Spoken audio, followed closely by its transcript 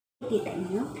nakikita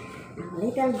niyo, ang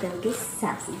little doggies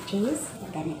sausages,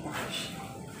 ganito siya.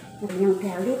 Yung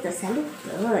tail dito sa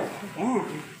likod. Ayan.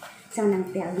 So,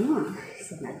 nang tail nyo.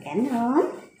 So,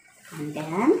 ganon. And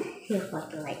then, you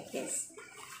put like this.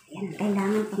 Ayan,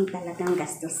 kailangan pang talagang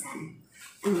gastusan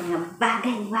ang mga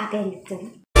bagay-bagay nito.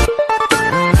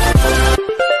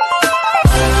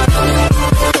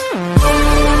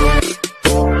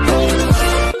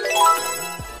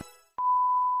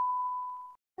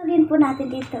 Tugin po natin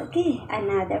dito, okay?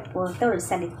 Another photo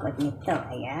sa likod nito.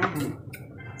 Ayan.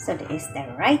 So, there is the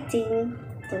writing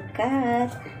to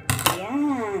cut.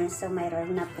 Ayan. So,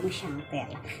 mayroon na pong siyang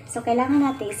tela. So, kailangan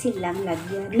natin silang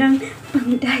lagyan ng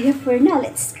pang-diaper na.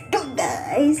 Let's go,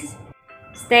 guys!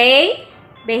 Stay.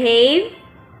 Behave.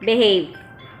 Behave.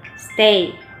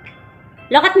 Stay.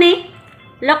 Look at me.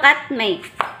 Look at me.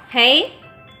 Hey.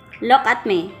 Look at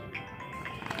me.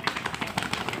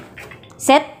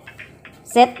 Sit.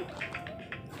 Sit.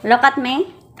 Look at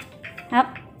me.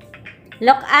 Up.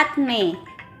 Look at me.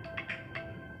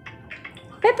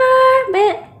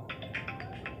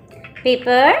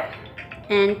 Paper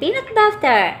and peanut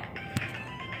butter.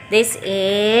 This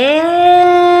is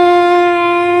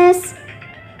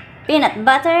peanut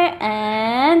butter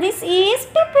and this is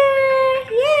pepper.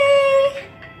 Yay!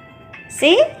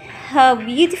 See how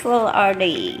beautiful are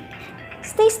they?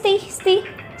 Stay, stay, stay,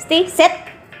 stay. Sit,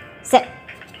 sit.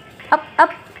 Up,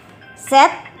 up. Set.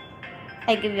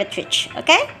 I give you a treat,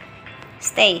 okay?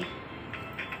 Stay.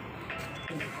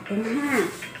 Ayun.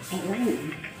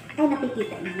 Ay,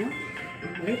 nakikita niyo,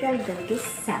 ang little doggies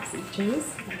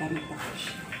sausages, ganito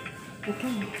siya.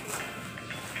 Okay.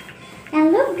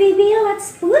 And look, baby,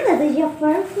 let's put the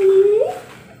Diaper, please.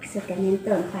 So,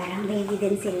 ganito. Parang baby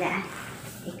din sila.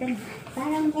 Ito na.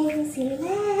 Parang baby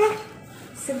sila.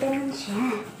 So, ganun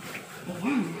siya.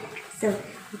 Ayan. So,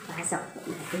 ipasok po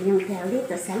natin yung tail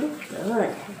dito sa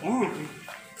likod. Ayan.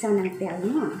 So, nang tail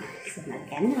nyo. So,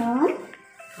 ganon.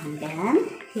 And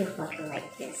then, you put like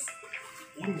this.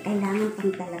 Ayan. Kailangan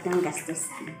pang talagang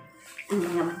gastusan ang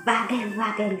mga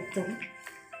bagay-bagay nito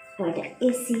for the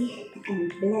easy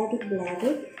and blaggy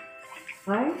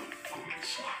for ganon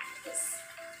siya. Yes.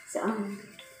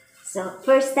 So,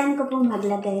 first time ko pong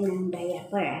maglagay ng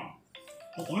diaper.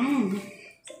 Ayan.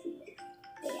 So,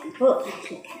 ayan po.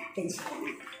 Lagyan natin siya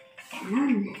na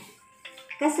ganon.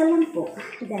 Kaso lang po,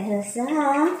 dahil sa,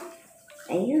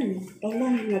 ayun,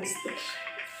 kailangan mag-stick siya.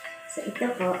 So, ito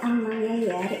po ang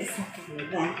mangyayari sa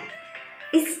kanila.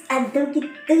 Is a doggy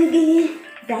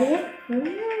diaper.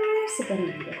 So,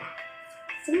 ganun nila.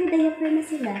 So, may diaper na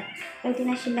sila. Pwede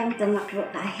na silang tumakbo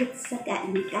kahit sa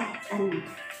kahit ano.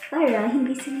 Para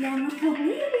hindi sila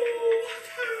makababy.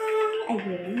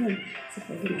 Ayun. So,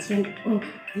 pwede na silang,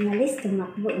 umalis,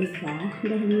 tumakbo, diba?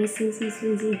 Dahil may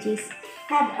sausages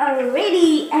have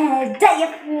already a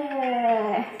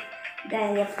diaper.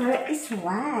 Diaper is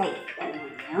white.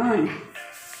 Ayun.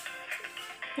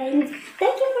 Thank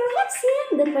you for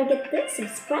watching. Don't forget to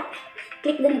subscribe,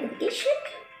 click the notification,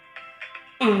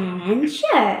 and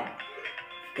share.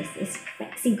 This is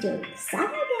Frexcyjoy.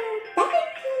 Thank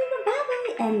you.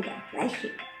 Bye-bye. And God bless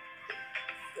you.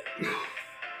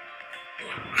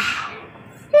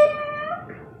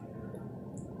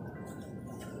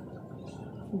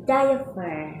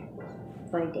 Diaper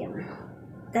for them.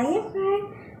 Diaper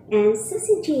and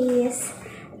sausages.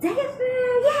 Diaper,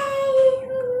 yay!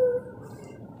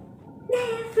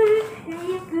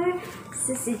 Diaper,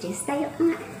 sausages. Tayo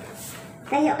ka nga.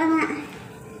 Tayo ka nga.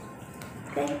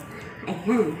 Okay.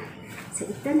 Ayan. So,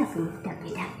 ito na pong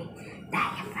dami-dami.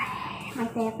 Diaper. May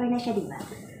diaper na siya, diba?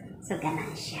 So,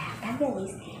 ganun siya.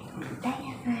 Kabilis.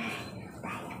 Diaper.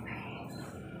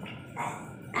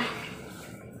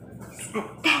 A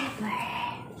diaper.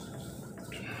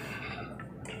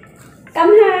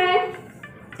 Come here.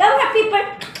 Come here, Pepper.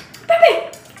 Pepper.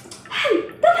 Hey,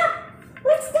 come here.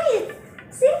 Let's do it.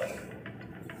 See?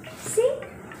 See?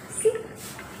 See?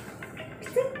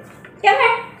 See? Come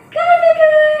here. Come here,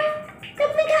 Pepper.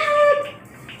 Come make a hug.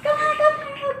 Come hug.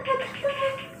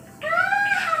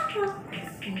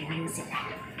 Ayan sila.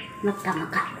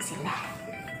 Magkamaka sila.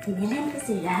 Tinilan ko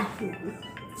sila.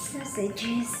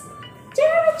 Sausages.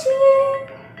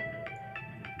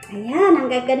 Ayan, ang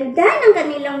gaganda ng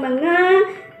kanilang mga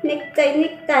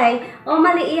necktie. O,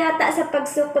 mali yata sa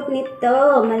pagsukot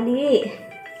nito. Mali.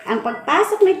 Ang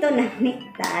pagpasok nito ng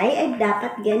necktie ay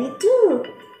dapat ganito.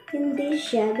 Hindi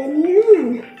siya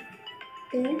ganyan.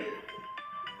 Okay.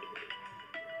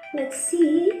 Let's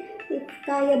see if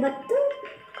kaya ba ito.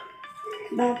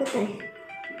 Bago tayo.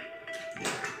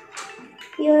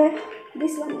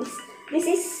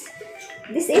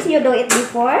 This is you do it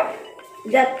before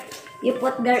that you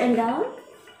put there and down.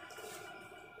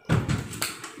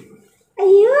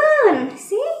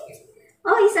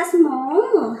 a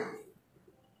small.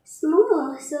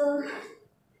 Small. So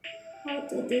how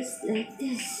to do this like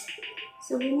this?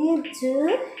 So we need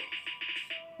to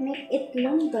make it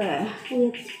longer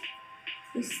with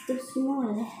it's too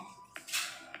small.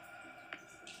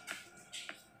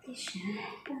 Ito siya.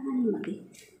 Paano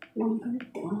longer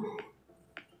to?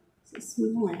 So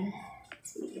small.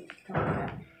 Let's make it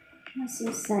longer. Not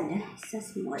so sad. It's a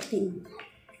small thing.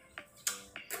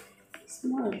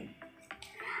 Small.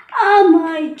 Oh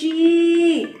my G!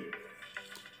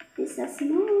 It's a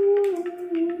small.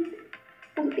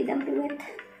 Dampi-dampi wet.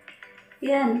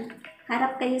 Yan.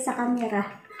 Harap kayo sa camera.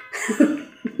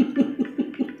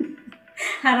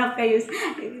 Harap kayo.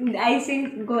 I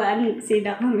think go and see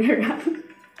the camera.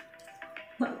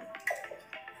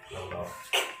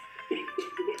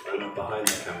 I'm not behind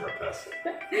the camera person.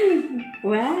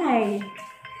 Why?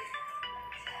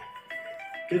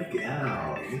 Good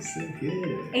girl. You're so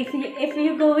good. If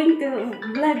you're going to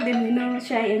vlog, then no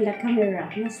shy in the camera.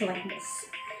 Just like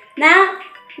this. Now,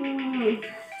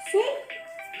 see?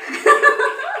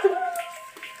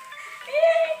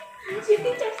 She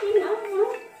teaches me now.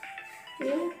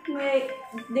 Yeah, wait,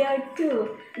 there are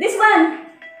two. This one.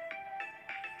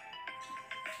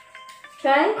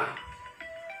 Try.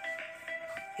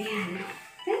 Ayan.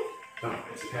 Okay. Oh,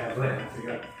 it's a bad plan. I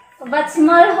forgot. But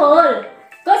small hole.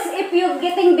 Because if you're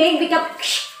getting big, become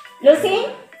Lucy?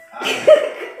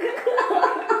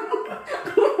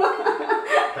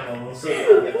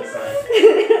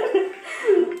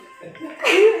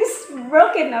 It's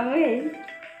broken away.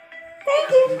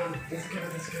 Thank you. Let's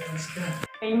go.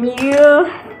 New.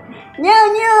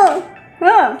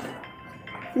 Huh?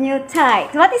 New tie.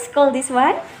 What is called this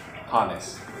one?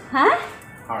 Harness. Huh?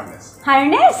 Harness.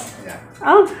 Harness? Yeah.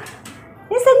 Oh.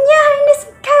 It's a new harness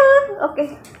cow.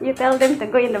 Okay. You tell them to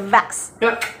go in the box.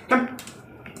 Yeah, come.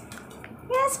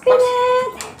 Yes,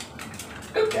 Peanut.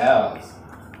 Good girls.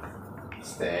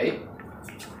 Stay.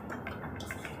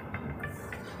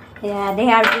 Yeah,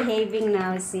 they are behaving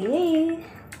now, see?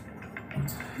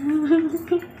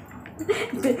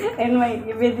 In my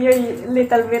video,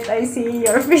 little bit I see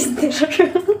your face there.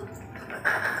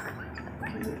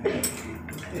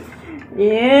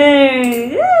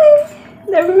 Yeah,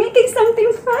 they're making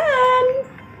something fun.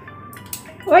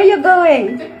 Where are you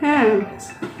going? Huh?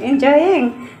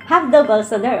 Enjoying? Have dog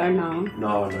also there or no?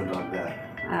 No, not that.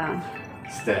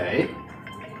 Stay.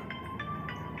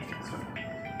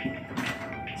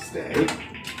 Stay.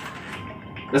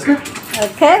 Let's go.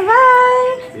 Okay,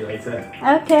 bye. See you later.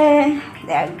 Okay,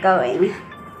 they're going.